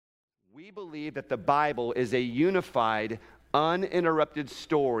We believe that the Bible is a unified, uninterrupted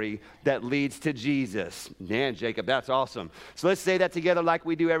story that leads to Jesus. Man, Jacob, that's awesome. So let's say that together like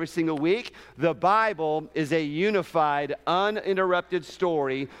we do every single week. The Bible is a unified, uninterrupted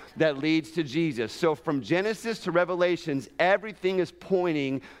story that leads to Jesus. So from Genesis to Revelations, everything is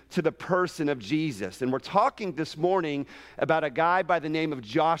pointing to the person of Jesus. And we're talking this morning about a guy by the name of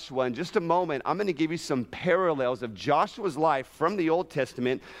Joshua. In just a moment, I'm going to give you some parallels of Joshua's life from the Old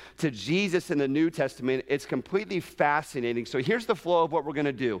Testament to Jesus in the New Testament. It's completely fascinating. So here's the flow of what we're going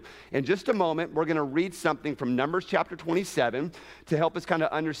to do. In just a moment, we're going to read something from Numbers chapter 27 to help us kind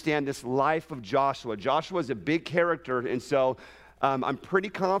of understand this life of Joshua. Joshua is a big character, and so I'm pretty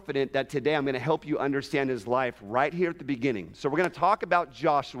confident that today I'm going to help you understand his life right here at the beginning. So we're going to talk about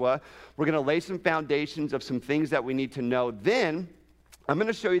Joshua. We're going to lay some foundations of some things that we need to know. Then I'm going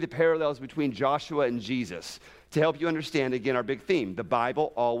to show you the parallels between Joshua and Jesus to help you understand, again, our big theme. The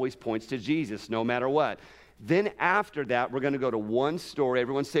Bible always points to Jesus, no matter what. Then after that, we're going to go to one story.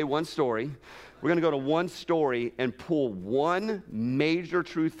 Everyone say one story. We're going to go to one story and pull one major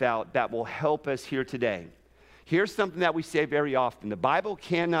truth out that will help us here today. Here's something that we say very often. The Bible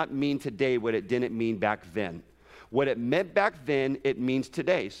cannot mean today what it didn't mean back then. What it meant back then, it means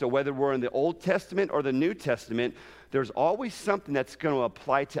today. So whether we're in the Old Testament or the New Testament, there's always something that's going to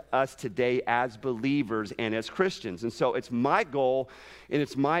apply to us today as believers and as Christians. And so it's my goal and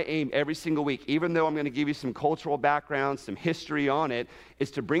it's my aim every single week, even though I'm going to give you some cultural background, some history on it,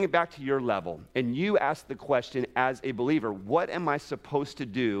 is to bring it back to your level. And you ask the question as a believer, what am I supposed to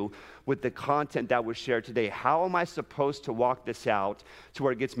do with the content that was shared today? How am I supposed to walk this out to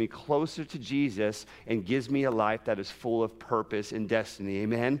where it gets me closer to Jesus and gives me a life that is full of purpose and destiny?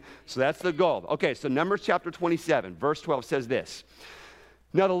 Amen? So that's the goal. Okay, so Numbers chapter 27, verse 12 says this.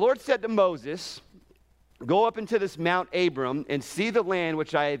 Now the Lord said to Moses, go up into this Mount Abram and see the land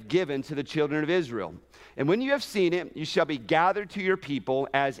which I have given to the children of Israel. And when you have seen it, you shall be gathered to your people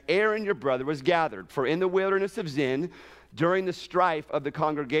as Aaron your brother was gathered. For in the wilderness of Zin, during the strife of the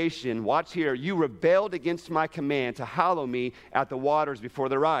congregation, watch here, you rebelled against my command to hallow me at the waters before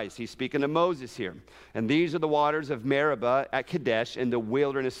their eyes. He's speaking to Moses here. And these are the waters of Meribah at Kadesh in the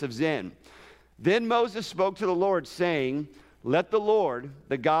wilderness of Zin. Then Moses spoke to the Lord, saying, let the Lord,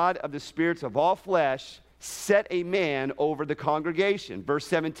 the God of the spirits of all flesh, set a man over the congregation. Verse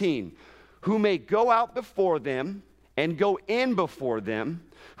 17, who may go out before them and go in before them,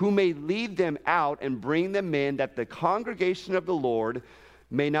 who may lead them out and bring them in, that the congregation of the Lord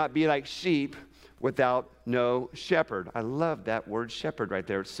may not be like sheep without no shepherd. I love that word shepherd right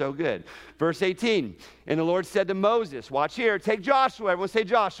there. It's so good. Verse 18, and the Lord said to Moses, watch here, take Joshua. Everyone say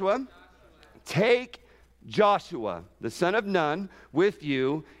Joshua. Take Joshua, the son of Nun, with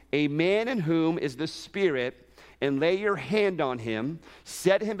you, a man in whom is the Spirit, and lay your hand on him,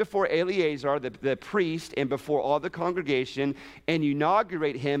 set him before Eleazar, the priest, and before all the congregation, and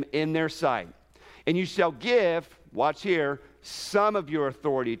inaugurate him in their sight. And you shall give, watch here, some of your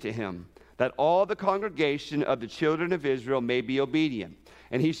authority to him, that all the congregation of the children of Israel may be obedient.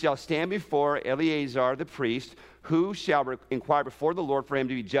 And he shall stand before Eleazar the priest, who shall inquire before the Lord for him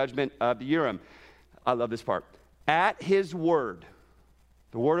to be judgment of the Urim. I love this part. At his word,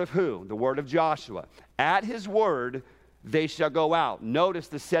 the word of who? The word of Joshua. At his word, they shall go out. Notice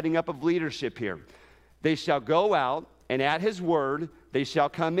the setting up of leadership here. They shall go out, and at his word, they shall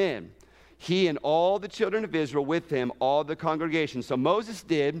come in. He and all the children of Israel with him, all the congregation. So Moses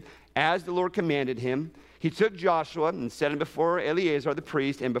did as the Lord commanded him. He took Joshua and set him before Eleazar the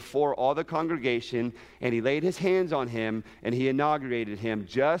priest and before all the congregation, and he laid his hands on him, and he inaugurated him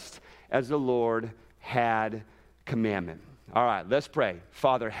just as the Lord had commanded. All right, let's pray.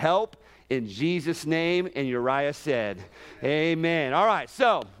 Father, help in Jesus' name. And Uriah said, amen. All right,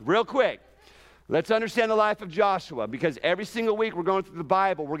 so real quick, let's understand the life of Joshua, because every single week we're going through the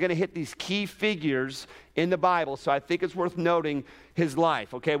Bible, we're going to hit these key figures in the Bible. So I think it's worth noting his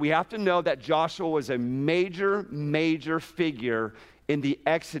life, okay? We have to know that Joshua was a major figure in the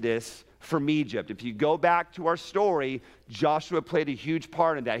Exodus from Egypt. If you go back to our story, Joshua played a huge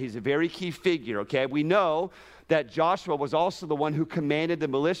part in that. He's a very key figure, okay? We know that Joshua was also the one who commanded the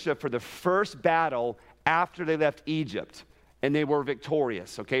militia for the first battle after they left Egypt, and they were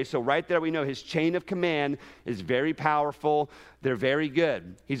victorious, okay? So right there we know his chain of command is very powerful. They're very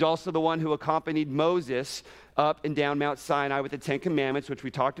good. He's also the one who accompanied Moses up and down Mount Sinai with the Ten Commandments, which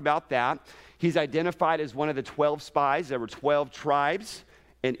we talked about that. He's identified as one of the 12 spies. There were 12 tribes,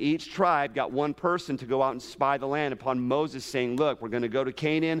 and each tribe got one person to go out and spy the land upon Moses saying, look, we're going to go to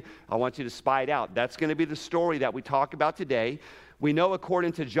Canaan. I want you to spy it out. That's going to be the story that we talk about today. We know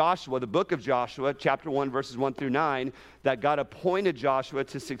according to Joshua, the book of Joshua, chapter 1, verses 1 through 9, that God appointed Joshua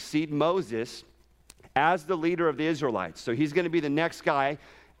to succeed Moses as the leader of the Israelites. So he's going to be the next guy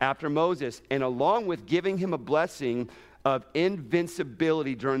after Moses, and along with giving him a blessing of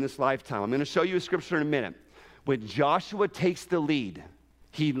invincibility during this lifetime. I'm going to show you a scripture in a minute. When Joshua takes the lead,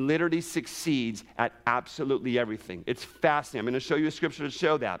 he literally succeeds at absolutely everything. It's fascinating. I'm going to show you a scripture to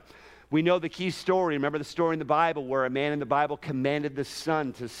show that. We know the key story. Remember the story in the Bible where a man in the Bible commanded the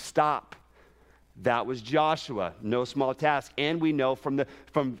sun to stop. That was Joshua, no small task. And we know from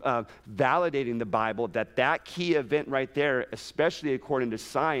validating the Bible that key event right there, especially according to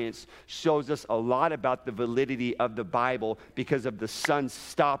science, shows us a lot about the validity of the Bible because of the sun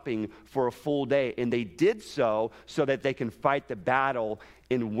stopping for a full day. And they did so that they can fight the battle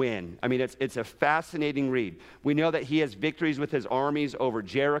and win. I mean, it's a fascinating read. We know that he has victories with his armies over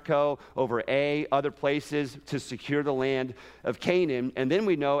Jericho, over other places to secure the land of Canaan. And then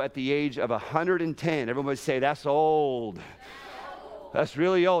we know at the age of 110, everyone would say, that's old. That's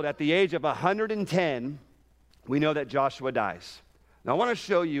really old. At the age of 110, we know that Joshua dies. Now, I want to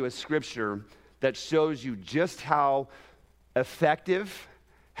show you a scripture that shows you just how effective,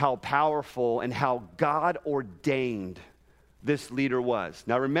 how powerful, and how God ordained this leader was.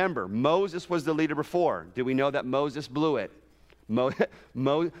 Now remember, Moses was the leader before. Did we know that Moses blew it?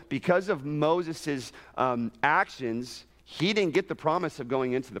 Because of Moses' actions, he didn't get the promise of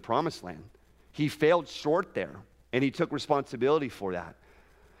going into the promised land. He failed short there, and he took responsibility for that.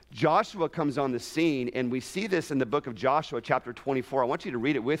 Joshua comes on the scene, and we see this in the book of Joshua, chapter 24. I want you to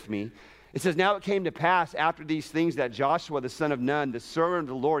read it with me. It says, "Now it came to pass after these things that Joshua, the son of Nun, the servant of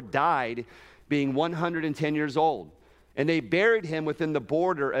the Lord, died, being 110 years old. And they buried him within the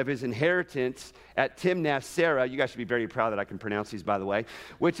border of his inheritance at Timnath-Serah." You guys should be very proud that I can pronounce these, by the way.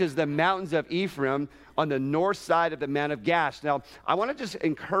 "Which is the mountains of Ephraim on the north side of the Mount of Gash." Now, I want to just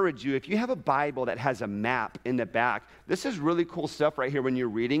encourage you, if you have a Bible that has a map in the back, this is really cool stuff right here when you're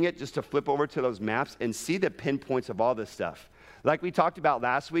reading it, just to flip over to those maps and see the pinpoints of all this stuff. Like we talked about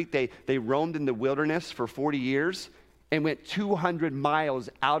last week, they roamed in the wilderness for 40 years and went 200 miles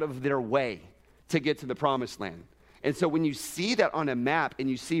out of their way to get to the promised land. And so when you see that on a map and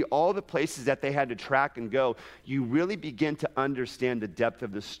you see all the places that they had to track and go, you really begin to understand the depth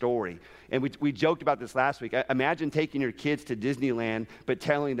of the story. And we joked about this last week. Imagine taking your kids to Disneyland, but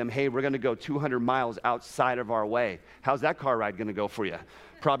telling them, hey, we're going to go 200 miles outside of our way. How's that car ride going to go for you?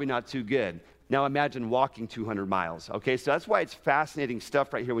 Probably not too good. Now imagine walking 200 miles. Okay, so that's why it's fascinating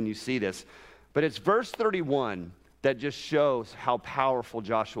stuff right here when you see this. But it's verse 31 that just shows how powerful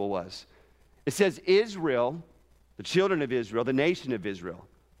Joshua was. It says, Israel, the children of Israel, the nation of Israel.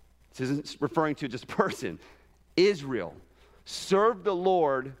 This isn't referring to just a person. Israel served the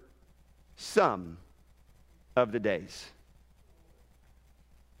Lord some of the days.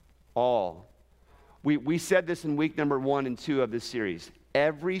 All. We said this in week number 1 and 2 of this series.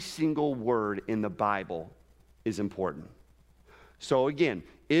 Every single word in the Bible is important. So again,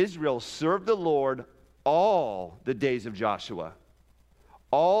 Israel served the Lord all the days of Joshua.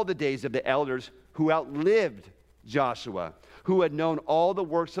 All the days of the elders who outlived Joshua, who had known all the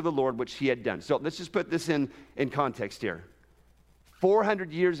works of the Lord which he had done. So let's just put this in context here.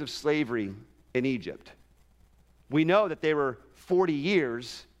 400 years of slavery in Egypt. We know that they were 40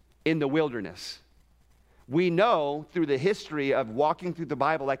 years in the wilderness. We know through the history of walking through the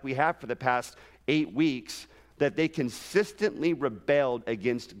Bible like we have for the past 8 weeks that they consistently rebelled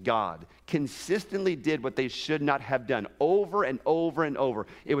against God, consistently did what they should not have done over and over and over.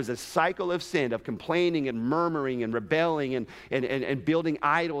 It was a cycle of sin, of complaining and murmuring and rebelling and building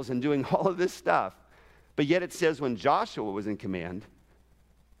idols and doing all of this stuff. But yet it says when Joshua was in command,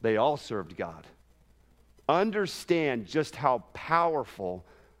 they all served God. Understand just how powerful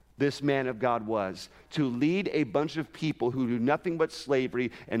this man of God was to lead a bunch of people who do nothing but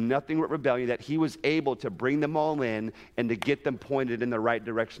slavery and nothing but rebellion, that he was able to bring them all in and to get them pointed in the right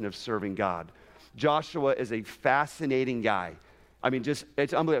direction of serving God. Joshua is a fascinating guy. I mean,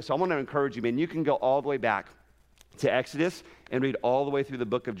 it's unbelievable. So I want to encourage you, man, you can go all the way back to Exodus and read all the way through the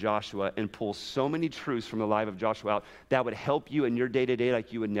book of Joshua and pull so many truths from the life of Joshua out that would help you in your day-to-day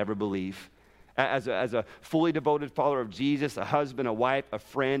like you would never believe. As a fully devoted follower of Jesus, a husband, a wife, a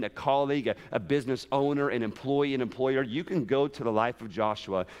friend, a colleague, a business owner, an employee, an employer, you can go to the life of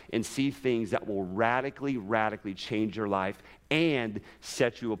Joshua and see things that will radically, radically change your life and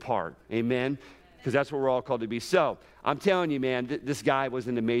set you apart. Amen? Because that's what we're all called to be. So I'm telling you, man, this guy was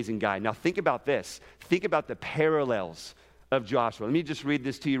an amazing guy. Now think about this. Think about the parallels of Joshua. Let me just read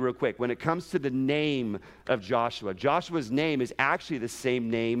this to you real quick. When it comes to the name of Joshua, Joshua's name is actually the same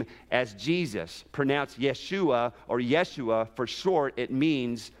name as Jesus. Pronounced Yeshua or Yeshua for short, it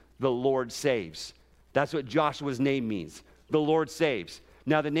means the Lord saves. That's what Joshua's name means, the Lord saves.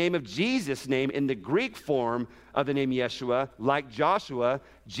 Now, the name of Jesus' name in the Greek form of the name Yeshua, like Joshua,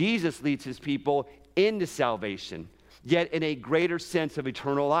 Jesus leads his people into salvation, yet in a greater sense of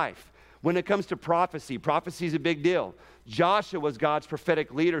eternal life. When it comes to prophecy, prophecy is a big deal. Joshua was God's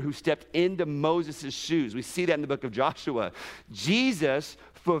prophetic leader who stepped into Moses' shoes. We see that in the book of Joshua. Jesus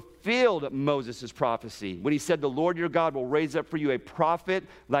fulfilled Moses' prophecy when he said, the Lord your God will raise up for you a prophet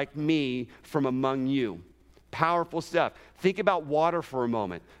like me from among you. Powerful stuff. Think about water for a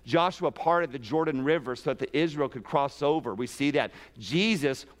moment. Joshua parted the Jordan River so that the Israel could cross over. We see that.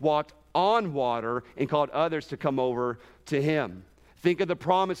 Jesus walked on water and called others to come over to him. Think of the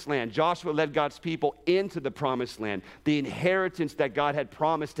promised land. Joshua led God's people into the promised land, the inheritance that God had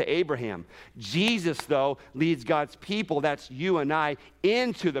promised to Abraham. Jesus, though, leads God's people, that's you and I,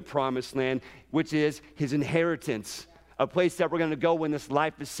 into the promised land, which is his inheritance, a place that we're going to go when this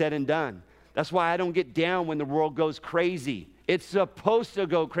life is said and done. That's why I don't get down when the world goes crazy. It's supposed to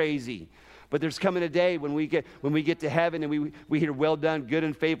go crazy. But there's coming a day when we get to heaven and we hear, well done, good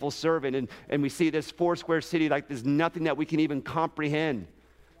and faithful servant, and we see this four-square city like there's nothing that we can even comprehend.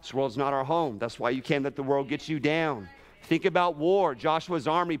 This world's not our home. That's why you can't let the world get you down. Think about war. Joshua's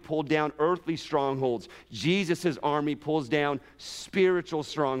army pulled down earthly strongholds. Jesus' army pulls down spiritual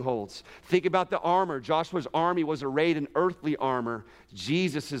strongholds. Think about the armor. Joshua's army was arrayed in earthly armor.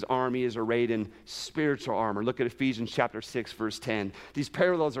 Jesus' army is arrayed in spiritual armor. Look at Ephesians chapter 6, verse 10. These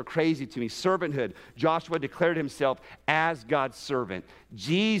parallels are crazy to me. Servanthood. Joshua declared himself as God's servant.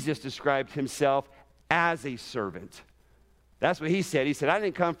 Jesus described himself as a servant. That's what he said. He said, I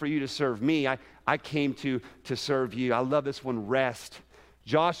didn't come for you to serve me. I came to serve you. I love this one, rest.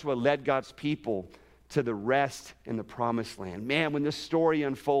 Joshua led God's people to the rest in the promised land. Man, when this story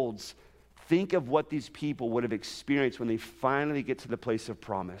unfolds, think of what these people would have experienced when they finally get to the place of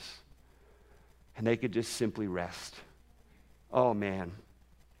promise. And they could just simply rest. Oh, man.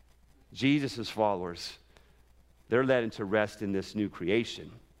 Jesus' followers, they're led into rest in this new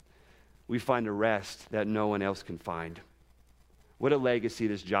creation. We find a rest that no one else can find. What a legacy,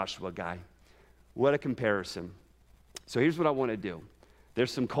 this Joshua guy. What a comparison. So here's what I want to do. There's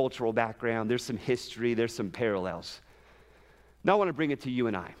some cultural background, there's some history, there's some parallels. Now I want to bring it to you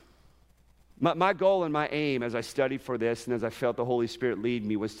and I. My goal and my aim as I studied for this and as I felt the Holy Spirit lead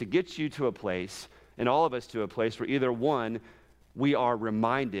me was to get you to a place, and all of us to a place where either one, we are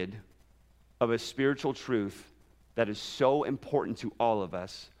reminded of a spiritual truth that is so important to all of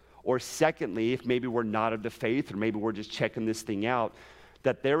us, or secondly, if maybe we're not of the faith or maybe we're just checking this thing out,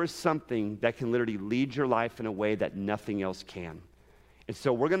 that there is something that can literally lead your life in a way that nothing else can. And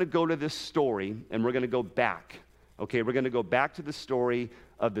so we're going to go to this story and we're going to go back. Okay, we're going to go back to the story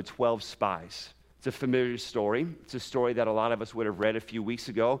of the 12 spies. It's a familiar story. It's a story that a lot of us would have read a few weeks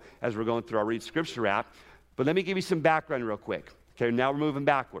ago as we're going through our Read Scripture app. But let me give you some background real quick. Okay, now we're moving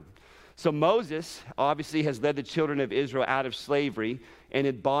backward. So Moses obviously has led the children of Israel out of slavery and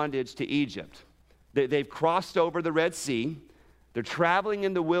in bondage to Egypt. They've crossed over the Red Sea. They're traveling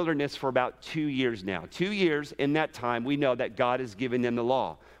in the wilderness for about 2 years now. 2 years in that time, we know that God has given them the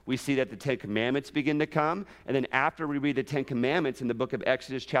law. We see that the Ten Commandments begin to come, and then after we read the Ten Commandments in the book of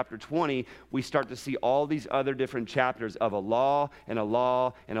Exodus chapter 20, we start to see all these other different chapters of a law and a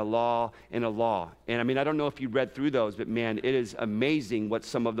law and a law and a law. And I mean, I don't know if you read through those, but man, it is amazing what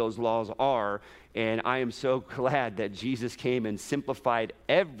some of those laws are. And I am so glad that Jesus came and simplified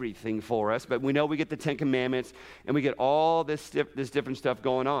everything for us. But we know we get the Ten Commandments and we get all this different stuff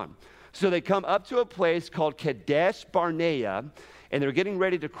going on. So they come up to a place called Kadesh Barnea, and they're getting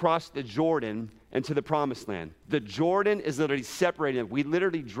ready to cross the Jordan into the Promised Land. The Jordan is literally separated. We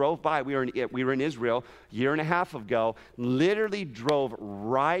literally drove by. We were in Israel a year and a half ago, literally drove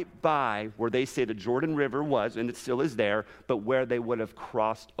right by where they say the Jordan River was, and it still is there, but where they would have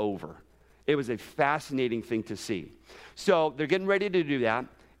crossed over. It was a fascinating thing to see. So they're getting ready to do that.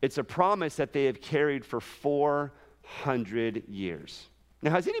 It's a promise that they have carried for 400 years.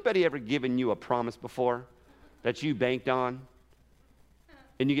 Now, has anybody ever given you a promise before that you banked on?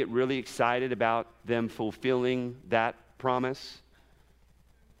 And you get really excited about them fulfilling that promise?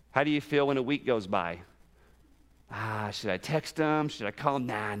 How do you feel when a week goes by? Should I text them? Should I call them?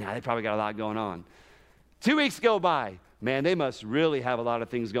 Nah, they probably got a lot going on. 2 weeks go by. Man, they must really have a lot of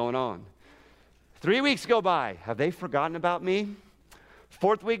things going on. 3 weeks go by. Have they forgotten about me?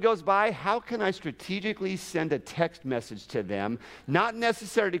 Fourth week goes by, how can I strategically send a text message to them, not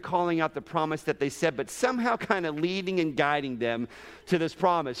necessarily calling out the promise that they said, but somehow kind of leading and guiding them to this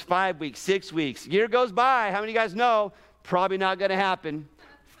promise? 5 weeks, 6 weeks, year goes by. How many of you guys know? Probably not going to happen.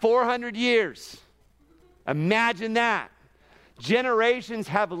 400 years. Imagine that. Generations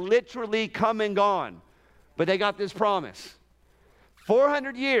have literally come and gone, but they got this promise.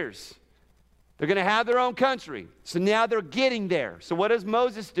 400 years. They're going to have their own country. So now they're getting there. So what does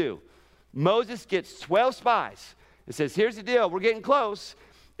Moses do? Moses gets 12 spies. It says, here's the deal. We're getting close.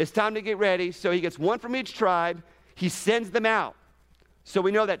 It's time to get ready. So he gets one from each tribe. He sends them out. So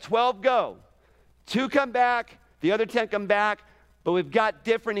we know that 12 go. 2 come back. The other 10 come back. But we've got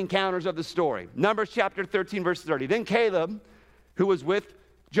different encounters of the story. Numbers chapter 13, verse 30. Then Caleb, who was with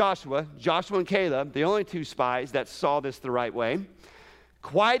Joshua and Caleb, the only 2 spies that saw this the right way,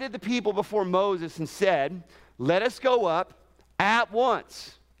 quieted the people before Moses and said, let us go up at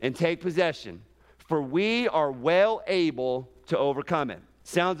once and take possession, for we are well able to overcome it.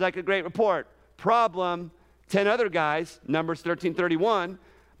 Sounds like a great report. Problem, 10 other guys, Numbers 13:31,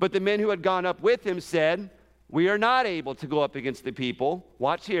 but the men who had gone up with him said, we are not able to go up against the people.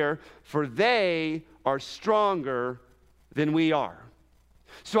 Watch here, for they are stronger than we are.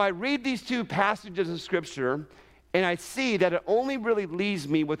 So I read these 2 passages of Scripture, and I see that it only really leaves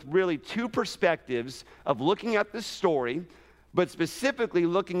me with really 2 perspectives of looking at this story, but specifically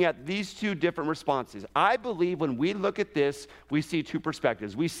looking at these 2 different responses. I believe when we look at this, we see 2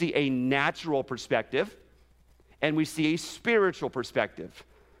 perspectives. We see a natural perspective, and we see a spiritual perspective.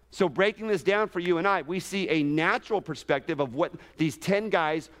 So breaking this down for you and I, we see a natural perspective of what these 10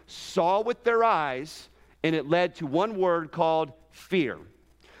 guys saw with their eyes, and it led to one word called fear.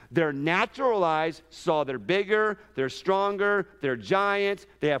 Their natural eyes saw they're bigger, they're stronger, they're giants,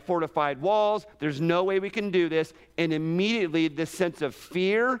 they have fortified walls, there's no way we can do this, and immediately this sense of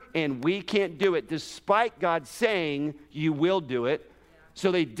fear and we can't do it, despite God saying you will do it.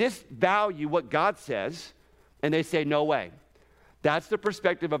 So they disvalue what God says, and they say, no way. That's the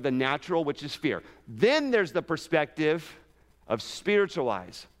perspective of the natural, which is fear. Then there's the perspective of spiritual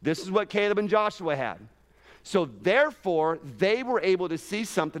eyes. This is what Caleb and Joshua had. So therefore, they were able to see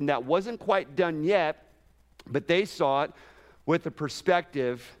something that wasn't quite done yet, but they saw it with the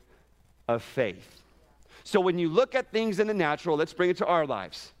perspective of faith. So when you look at things in the natural, let's bring it to our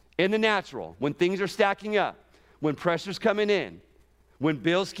lives. In the natural, when things are stacking up, when pressure's coming in, when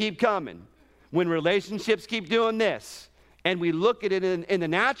bills keep coming, when relationships keep doing this, and we look at it in the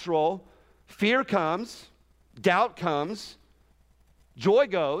natural, fear comes, doubt comes, joy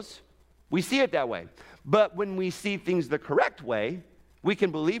goes. We see it that way. But when we see things the correct way, we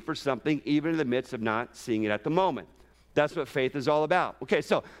can believe for something even in the midst of not seeing it at the moment. That's what faith is all about. Okay,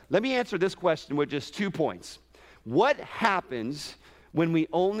 so let me answer this question with just 2 points. What happens when we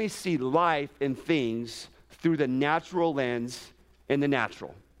only see life and things through the natural lens in the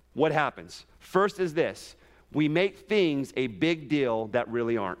natural? What happens? First is this. We make things a big deal that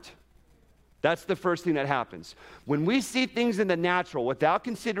really aren't. That's the first thing that happens. When we see things in the natural without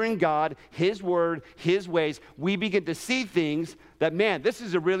considering God, His word, His ways, we begin to see things that, man, this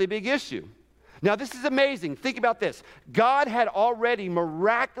is a really big issue. Now, this is amazing. Think about this. God had already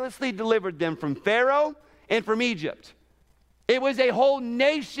miraculously delivered them from Pharaoh and from Egypt. It was a whole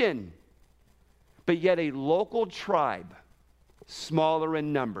nation, but yet a local tribe, smaller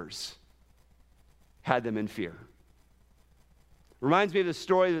in numbers, had them in fear. Reminds me of the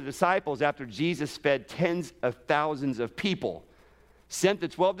story of the disciples after Jesus fed tens of thousands of people. Sent the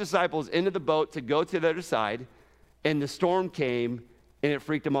 12 disciples into the boat to go to the other side, and the storm came, and it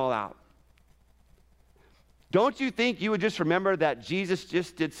freaked them all out. Don't you think you would just remember that Jesus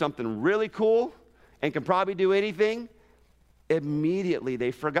just did something really cool and can probably do anything? Immediately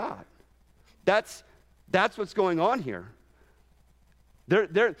they forgot. That's what's going on here.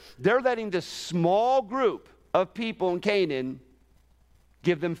 They're letting this small group of people in Canaan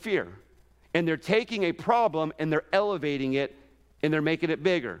give them fear. And they're taking a problem and they're elevating it and they're making it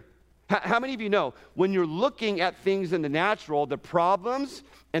bigger. How many of you know when you're looking at things in the natural, the problems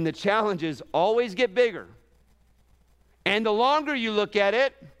and the challenges always get bigger? And the longer you look at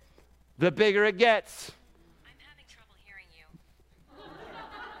it, the bigger it gets. I'm having trouble hearing you.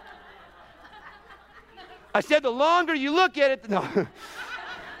 I said the longer you look at it,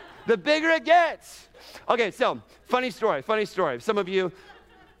 the bigger it gets. Okay, so funny story. Some of you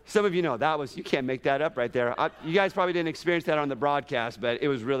know that was, you can't make that up right there. You guys probably didn't experience that on the broadcast, but it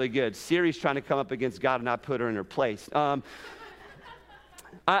was really good. Siri's trying to come up against God and not put her in her place.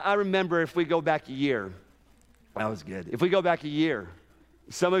 I remember if we go back a year, that was good. If we go back a year,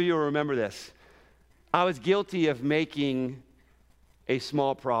 some of you will remember this. I was guilty of making a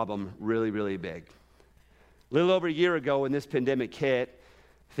small problem really, really big. A little over a year ago when this pandemic hit,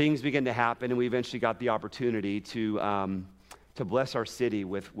 things began to happen, and we eventually got the opportunity to bless our city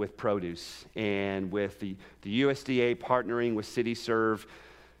with produce. And with the USDA partnering with CityServe,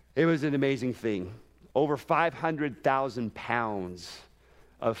 it was an amazing thing. Over 500,000 pounds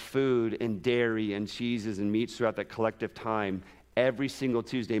of food and dairy and cheeses and meats throughout that collective time. Every single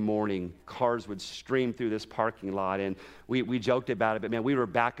Tuesday morning, cars would stream through this parking lot, and we joked about it, but man, we were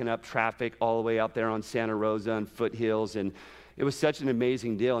backing up traffic all the way out there on Santa Rosa and Foothills, and it was such an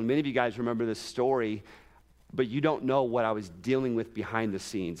amazing deal. And many of you guys remember this story, but you don't know what I was dealing with behind the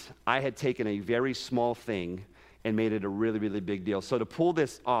scenes. I had taken a very small thing and made it a really, really big deal. So to pull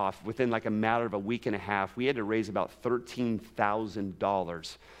this off within like a matter of a week and a half, we had to raise about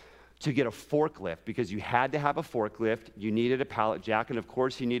 $13,000 to get a forklift, because you had to have a forklift, you needed a pallet jack, and of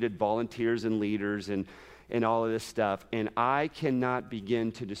course you needed volunteers and leaders and all of this stuff. And I cannot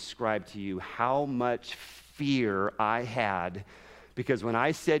begin to describe to you how much fear I had, because when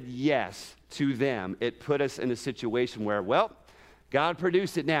I said yes to them, it put us in a situation where, well, God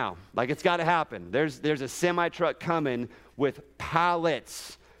produced it now. Like, it's got to happen. There's a semi-truck coming with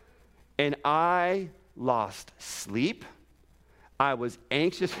pallets. And I lost sleep. I was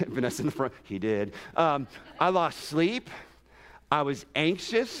anxious. Vanessa in the front, he did. I lost sleep. I was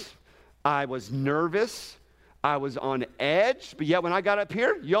anxious. I was nervous. I was on edge. But yet when I got up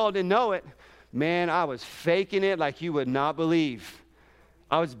here, y'all didn't know it. Man, I was faking it like you would not believe.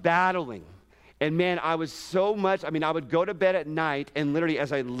 I was battling. And man, I was so much, I would go to bed at night, and literally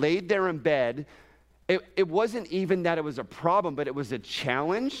as I laid there in bed, it wasn't even that it was a problem, but it was a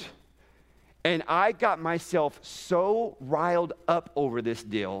challenge. And I got myself so riled up over this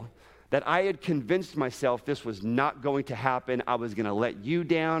deal that I had convinced myself this was not going to happen. I was going to let you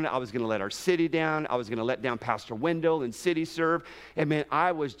down. I was going to let our city down. I was going to let down Pastor Wendell and CityServe. And man,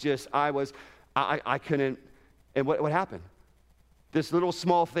 I couldn't. And what happened? This little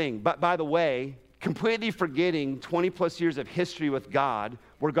small thing. But by the way, completely forgetting 20 plus years of history with God,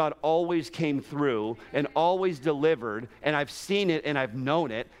 where God always came through and always delivered. And I've seen it and I've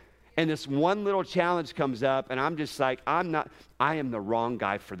known it. And this one little challenge comes up, and I'm just like, I am the wrong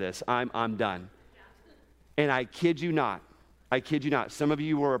guy for this. I'm done. And I kid you not. Some of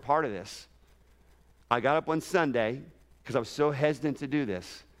you were a part of this. I got up one Sunday because I was so hesitant to do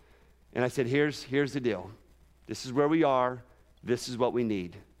this. And I said, here's the deal. This is where we are. This is what we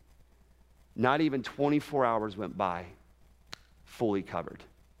need. Not even 24 hours went by, fully covered.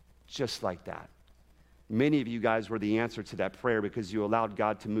 Just like that. Many of you guys were the answer to that prayer because you allowed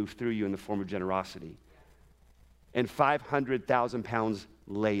God to move through you in the form of generosity. And 500,000 pounds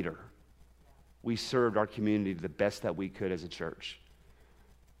later, we served our community the best that we could as a church.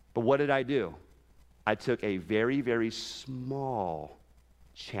 But what did I do? I took a very, very small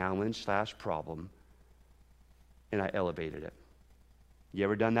challenge/problem and I elevated it. You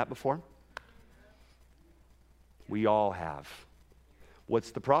ever done that before? We all have.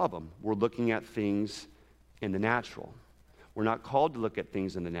 What's the problem? We're looking at things in the natural. We're not called to look at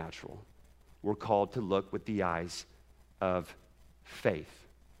things in the natural. We're called to look with the eyes of faith.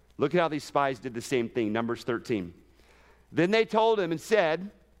 Look at how these spies did the same thing. Numbers 13. Then they told him and said,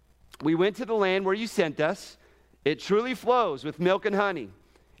 "We went to the land where you sent us. It truly flows with milk and honey,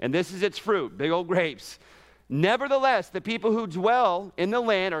 and this is its fruit," big old grapes. "Nevertheless, the people who dwell in the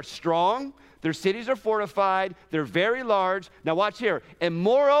land are strong. Their cities are fortified. They're very large." Now watch here. "And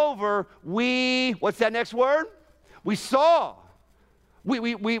moreover, what's that next word? We saw.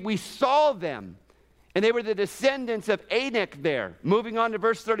 We saw them. And they were the descendants of Anak there." Moving on to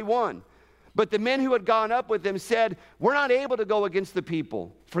verse 31. "But the men who had gone up with them said, 'We're not able to go against the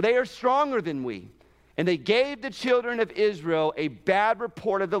people, for they are stronger than we.' And they gave the children of Israel a bad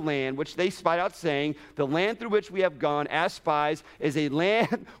report of the land, which they spied out, saying, 'The land through which we have gone as spies is a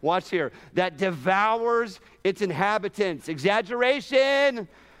land,'" watch here, "'that devours its inhabitants.'" Exaggeration.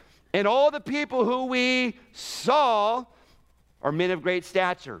 "And all the people who we saw are men of great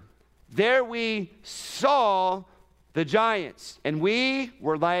stature. There we saw the giants, and we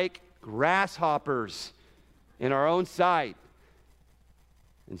were like grasshoppers in our own sight.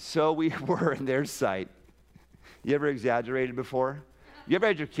 And so we were in their sight." You ever exaggerated before? You ever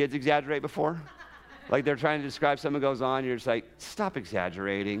had your kids exaggerate before? Like they're trying to describe something goes on, you're just like, "Stop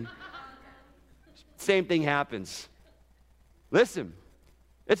exaggerating." Same thing happens. Listen,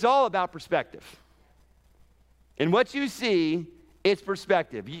 it's all about perspective. And what you see, it's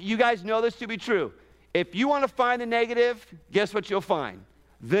perspective. You guys know this to be true. If you want to find the negative, guess what you'll find?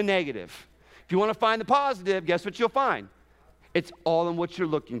 The negative. If you want to find the positive, guess what you'll find? It's all in what you're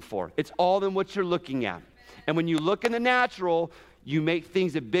looking for. It's all in what you're looking at. And when you look in the natural, you make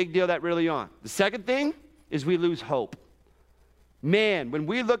things a big deal that really aren't. The second thing is we lose hope. Man, when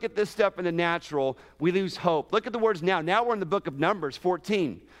we look at this stuff in the natural, we lose hope. Look at the words now. Now we're in the book of Numbers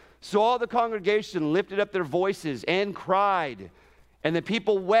 14. So all the congregation lifted up their voices and cried, and the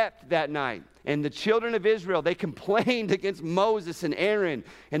people wept that night. And the children of Israel, they complained against Moses and Aaron.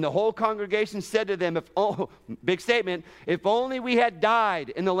 And the whole congregation said to them, big statement, if only we had died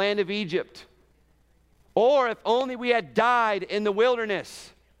in the land of Egypt, or if only we had died in the wilderness.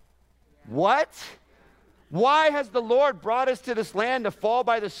 What? Why has the Lord brought us to this land to fall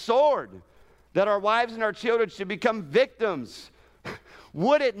by the sword, that our wives and our children should become victims?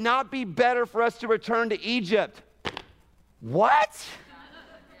 Would it not be better for us to return to Egypt? What?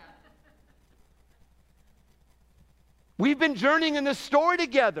 We've been journeying in this story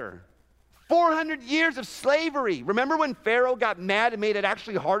together. 400 years of slavery. Remember when Pharaoh got mad and made it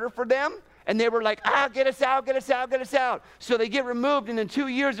actually harder for them? And they were like, get us out, get us out, get us out. So they get removed, and in 2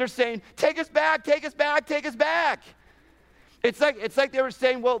 years they're saying, take us back, take us back, take us back. It's like they were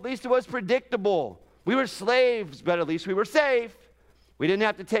saying, well, at least it was predictable. We were slaves, but at least we were safe. We didn't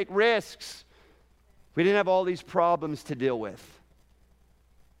have to take risks. We didn't have all these problems to deal with.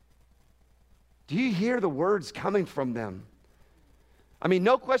 Do you hear the words coming from them? I mean,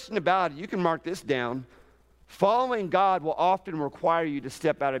 no question about it. You can mark this down. Following God will often require you to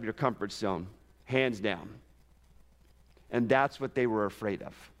step out of your comfort zone, hands down. And that's what they were afraid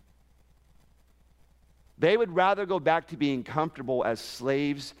of. They would rather go back to being comfortable as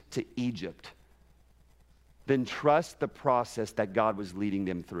slaves to Egypt than trust the process that God was leading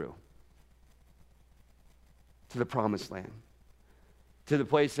them through to the promised land, to the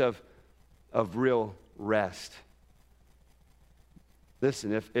place of real rest.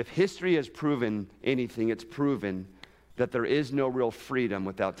 Listen, if history has proven anything, it's proven that there is no real freedom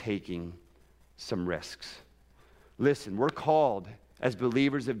without taking some risks. Listen, we're called as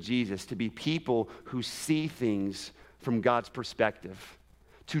believers of Jesus to be people who see things from God's perspective,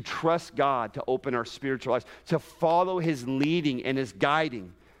 to trust God to open our spiritual eyes, to follow his leading and his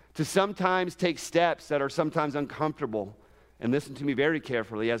guiding, to sometimes take steps that are sometimes uncomfortable. And listen to me very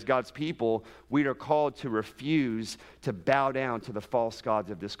carefully. As God's people, we are called to refuse to bow down to the false gods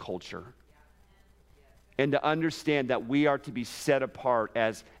of this culture. And to understand that we are to be set apart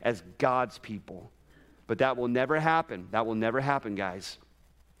as God's people. But that will never happen. That will never happen, guys,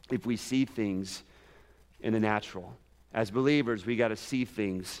 if we see things in the natural. As believers, we got to see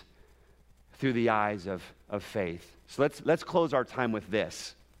things through the eyes of faith. So let's close our time with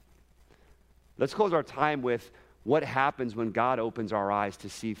this. Let's close our time with what happens when God opens our eyes to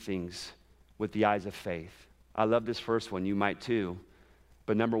see things with the eyes of faith. I love this first one. You might too.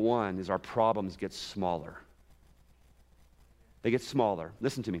 But number one is our problems get smaller. They get smaller.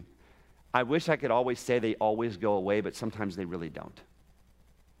 Listen to me. I wish I could always say they always go away, but sometimes they really don't.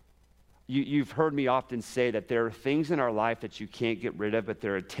 You've heard me often say that there are things in our life that you can't get rid of, but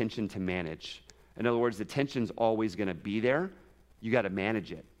they're a tension to manage. In other words, the tension's always going to be there. You got to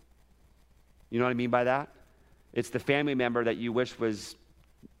manage it. You know what I mean by that? It's the family member that you wish was,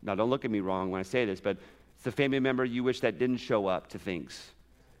 now don't look at me wrong when I say this, but it's the family member you wish that didn't show up to things.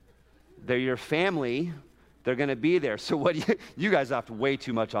 They're your family. They're going to be there. So what you guys laughed way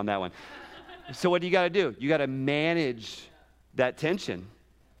too much on that one. So what do you got to do? You got to manage that tension.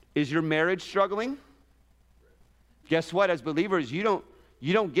 Is your marriage struggling? Guess what? As believers, you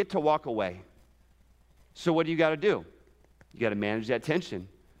don't get to walk away. So what do you got to do? You got to manage that tension.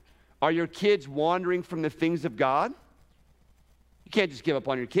 Are your kids wandering from the things of God? You can't just give up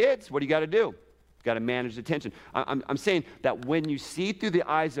on your kids. What do you got to do? You got to manage the tension. I'm saying that when you see through the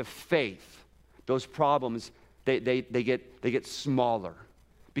eyes of faith, those problems, they get smaller.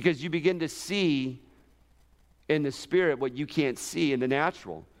 Because you begin to see in the spirit what you can't see in the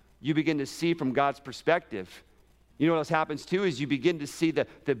natural. You begin to see from God's perspective. You know what else happens too is you begin to see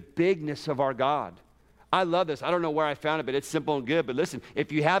the bigness of our God. I love this. I don't know where I found it, but it's simple and good. But listen,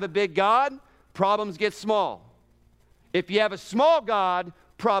 if you have a big God, problems get small. If you have a small God,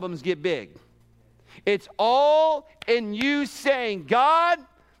 problems get big. It's all in you saying, God,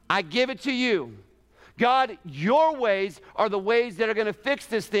 I give it to you. God, your ways are the ways that are going to fix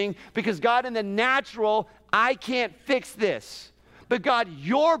this thing because, God, in the natural, I can't fix this. But God,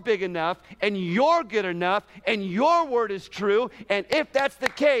 you're big enough and you're good enough and your word is true. And if that's the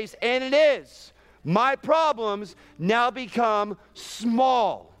case, and it is, my problems now become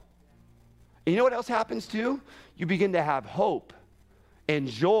small. And you know what else happens too? You begin to have hope and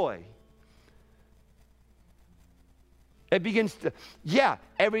joy. It begins to,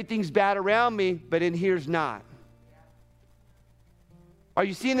 everything's bad around me, but in here's not. Are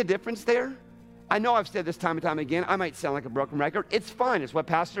you seeing the difference there? I know I've said this time and time again. I might sound like a broken record. It's fine. It's what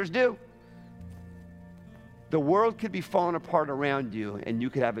pastors do. The world could be falling apart around you, and you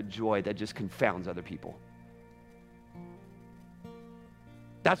could have a joy that just confounds other people.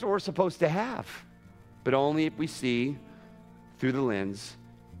 That's what we're supposed to have, but only if we see through the lens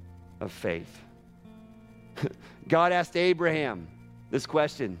of faith. God asked Abraham this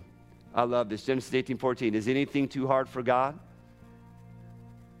question. I love this. Genesis 18:14. Is anything too hard for God?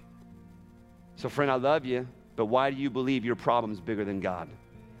 So friend, I love you, but why do you believe your problem's bigger than God?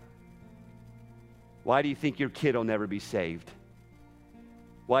 Why do you think your kid will never be saved?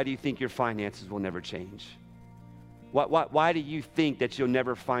 Why do you think your finances will never change? Why do you think that you'll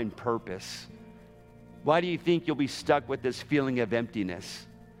never find purpose? Why do you think you'll be stuck with this feeling of emptiness?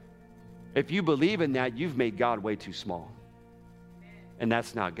 If you believe in that, you've made God way too small. And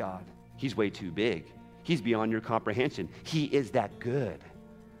that's not God. He's way too big. He's beyond your comprehension. He is that good.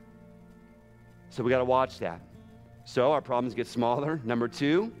 So we got to watch that. So our problems get smaller. Number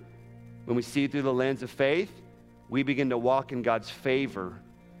two, when we see through the lens of faith, we begin to walk in God's favor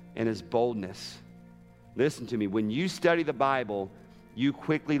and his boldness. Listen to me. When you study the Bible, you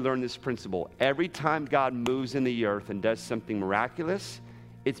quickly learn this principle. Every time God moves in the earth and does something miraculous,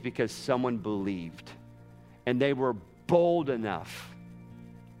 it's because someone believed. And they were bold enough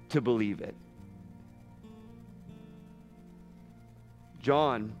to believe it.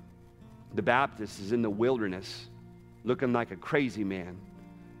 John the Baptist is in the wilderness looking like a crazy man.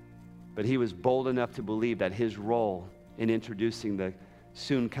 But he was bold enough to believe that his role in introducing the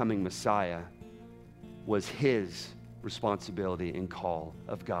soon coming Messiah was his responsibility and call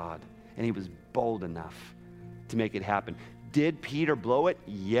of God. And he was bold enough to make it happen. Did Peter blow it?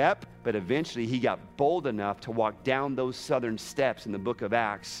 Yep. But eventually he got bold enough to walk down those southern steps in the book of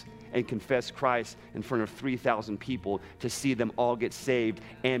Acts and confess Christ in front of 3,000 people to see them all get saved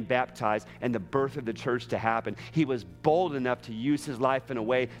and baptized and the birth of the church to happen. He was bold enough to use his life in a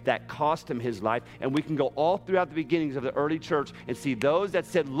way that cost him his life. And we can go all throughout the beginnings of the early church and see those that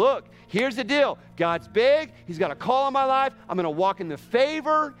said, look, here's the deal. God's big. He's got a call on my life. I'm going to walk in the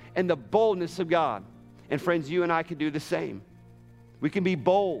favor and the boldness of God. And friends, you and I can do the same. We can be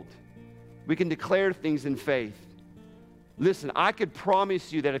bold. We can declare things in faith. Listen, I could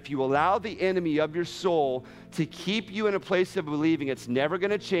promise you that if you allow the enemy of your soul to keep you in a place of believing it's never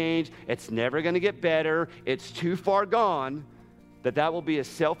going to change, it's never going to get better, it's too far gone, that will be a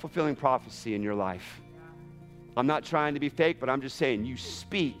self-fulfilling prophecy in your life. I'm not trying to be fake, but I'm just saying you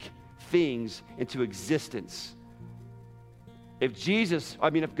speak things into existence.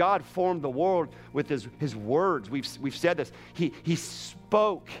 If God formed the world with his words, we've said this, he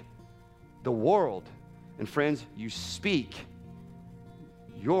spoke the world. And friends, you speak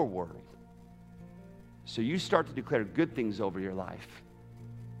your world. So you start to declare good things over your life.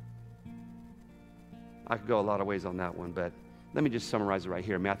 I could go a lot of ways on that one, but let me just summarize it right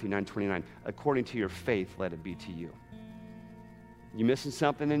here. Matthew 9:29. According to your faith, let it be to you. You missing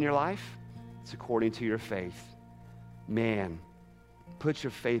something in your life? It's according to your faith. Man, put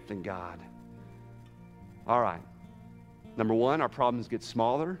your faith in God. All right. Number one, our problems get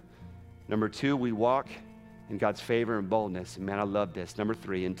smaller. Number two, we walk in God's favor and boldness. And man, I love this. Number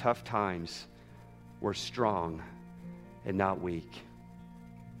three, in tough times, we're strong and not weak.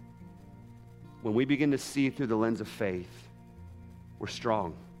 When we begin to see through the lens of faith, we're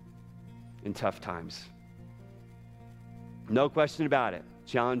strong in tough times. No question about it.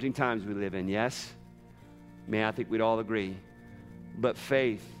 Challenging times we live in, yes? Man, I think we'd all agree. But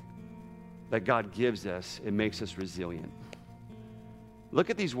faith that God gives us, it makes us resilient. Look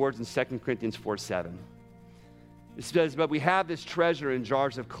at these words in 2 Corinthians 4:7. It says, but we have this treasure in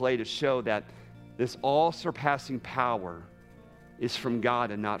jars of clay to show that this all-surpassing power is from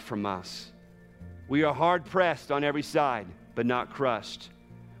God and not from us. We are hard-pressed on every side, but not crushed.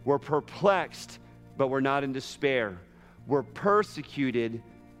 We're perplexed, but we're not in despair. We're persecuted,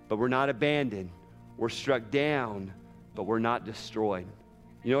 but we're not abandoned. We're struck down, but we're not destroyed.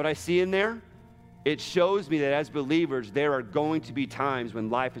 You know what I see in there? It shows me that as believers, there are going to be times when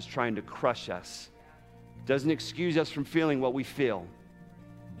life is trying to crush us. It doesn't excuse us from feeling what we feel,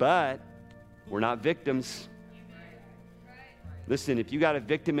 but we're not victims. Listen, if you got a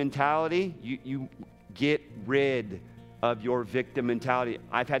victim mentality, you get rid of your victim mentality.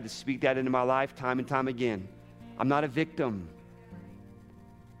 I've had to speak that into my life time and time again. I'm not a victim.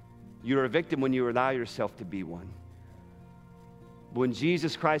 You're a victim when you allow yourself to be one. When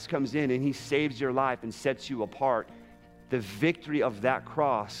Jesus Christ comes in and he saves your life and sets you apart, the victory of that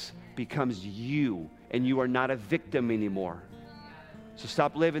cross becomes you, and you are not a victim anymore. So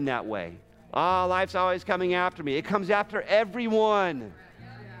stop living that way. Life's always coming after me. It comes after everyone.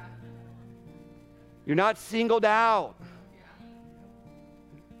 You're not singled out.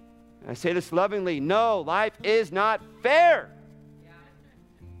 I say this lovingly. No, life is not fair.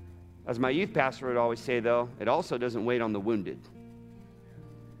 As my youth pastor would always say, though, it also doesn't wait on the wounded.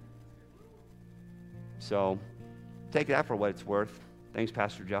 So take that for what it's worth. Thanks,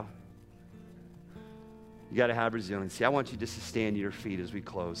 Pastor Joe. You got to have resiliency. I want you just to stand to your feet as we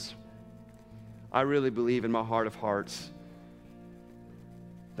close. I really believe in my heart of hearts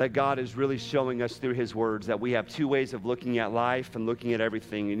that God is really showing us through his words that we have two ways of looking at life and looking at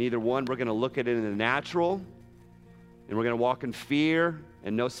everything. And either one, we're going to look at it in the natural, and we're going to walk in fear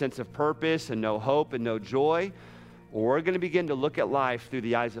and no sense of purpose and no hope and no joy, or we're going to begin to look at life through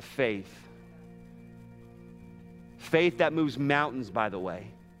the eyes of faith. Faith that moves mountains, by the way.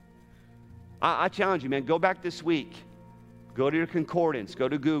 I challenge you, man, go back this week. Go to your concordance, go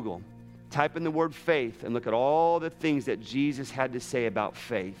to Google. Type in the word faith and look at all the things that Jesus had to say about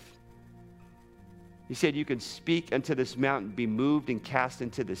faith. He said you can speak unto this mountain, be moved and cast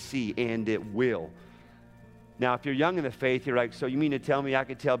into the sea, and it will. Now, if you're young in the faith, you're like, so you mean to tell me I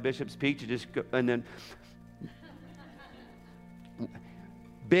could tell Bishop Peak to just go, and then...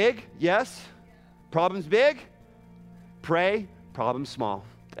 Big, yes. Problems big. Pray, problem small.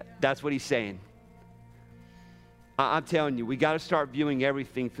 That's what he's saying. I'm telling you, we got to start viewing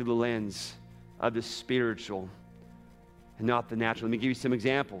everything through the lens of the spiritual and not the natural. Let me give you some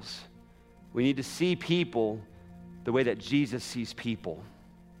examples. We need to see people the way that Jesus sees people,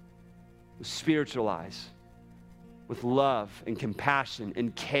 with spiritual eyes, with love and compassion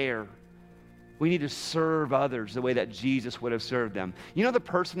and care. We need to serve others the way that Jesus would have served them. You know the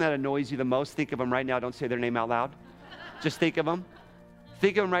person that annoys you the most? Think of them right now. Don't say their name out loud. Just think of them.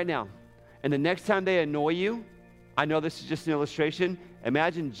 Think of them right now. And the next time they annoy you, I know this is just an illustration.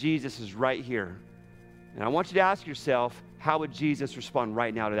 Imagine Jesus is right here. And I want you to ask yourself, how would Jesus respond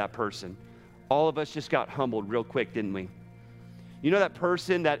right now to that person? All of us just got humbled real quick, didn't we? You know that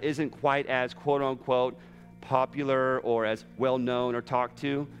person that isn't quite as quote unquote popular or as well known or talked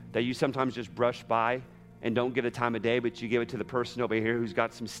to, that you sometimes just brush by and don't get a time of day, but you give it to the person over here who's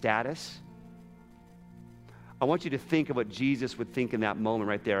got some status? I want you to think of what Jesus would think in that moment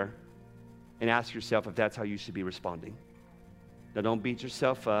right there and ask yourself if that's how you should be responding. Now, don't beat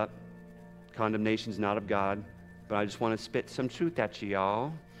yourself up. Condemnation's not of God, but I just want to spit some truth at you,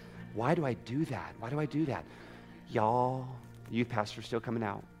 y'all. Why do I do that? Why do I do that? Y'all, youth pastor's still coming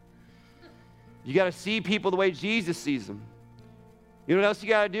out. You got to see people the way Jesus sees them. You know what else you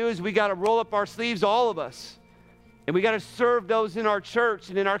got to do is we got to roll up our sleeves, all of us, and we got to serve those in our church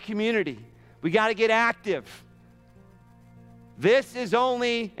and in our community. We got to get active. This is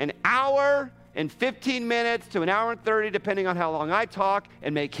only an hour and 15 minutes to an hour and 30, depending on how long I talk,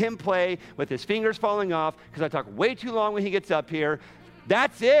 and make him play with his fingers falling off because I talk way too long when he gets up here.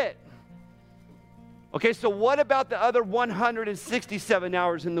 That's it. Okay, so what about the other 167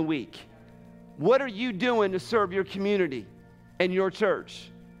 hours in the week? What are you doing to serve your community and your church?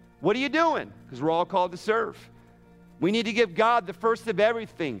 What are you doing? Because we're all called to serve. We need to give God the first of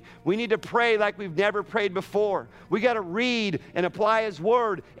everything. We need to pray like we've never prayed before. We got to read and apply his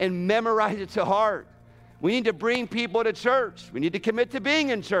word and memorize it to heart. We need to bring people to church. We need to commit to being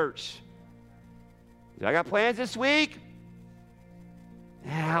in church. I got plans this week?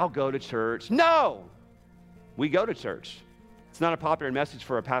 I'll go to church. No! We go to church. It's not a popular message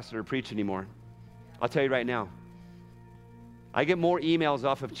for a pastor to preach anymore. I'll tell you right now. I get more emails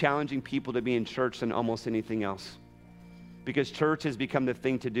off of challenging people to be in church than almost anything else. Because church has become the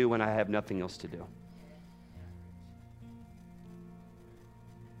thing to do when I have nothing else to do.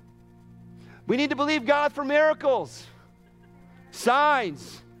 We need to believe God for miracles,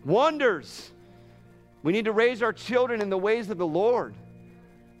 signs, wonders. We need to raise our children in the ways of the Lord.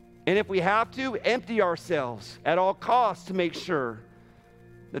 And if we have to, empty ourselves at all costs to make sure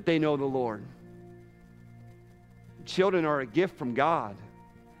that they know the Lord. Children are a gift from God.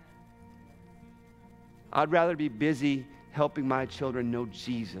 I'd rather be busy helping my children know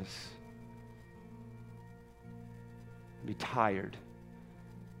Jesus. Be tired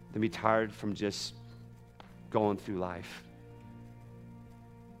than be tired from just going through life.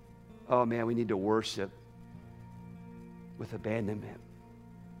 Oh man, we need to worship with abandonment.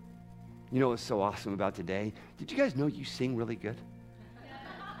 You know what's so awesome about today? Did you guys know you sing really good?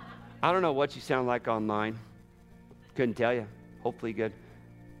 I don't know what you sound like online. Couldn't tell you. Hopefully good.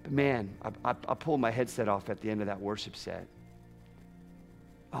 But man, I pulled my headset off at the end of that worship set.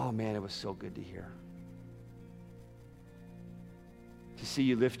 Oh man, it was so good to hear. To see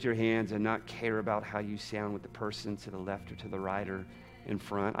you lift your hands and not care about how you sound with the person to the left or to the right or in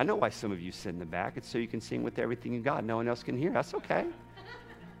front. I know why some of you sit in the back. It's so you can sing with everything you got. No one else can hear. That's okay.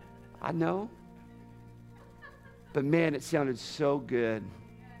 I know. But man, it sounded so good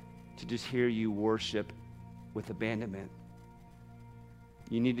to just hear you worship with abandonment.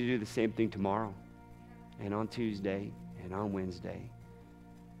 You need to do the same thing tomorrow and on Tuesday and on Wednesday.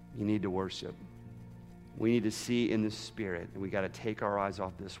 You need to worship. We need to see in the Spirit, and we got to take our eyes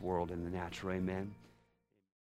off this world in the natural. Amen.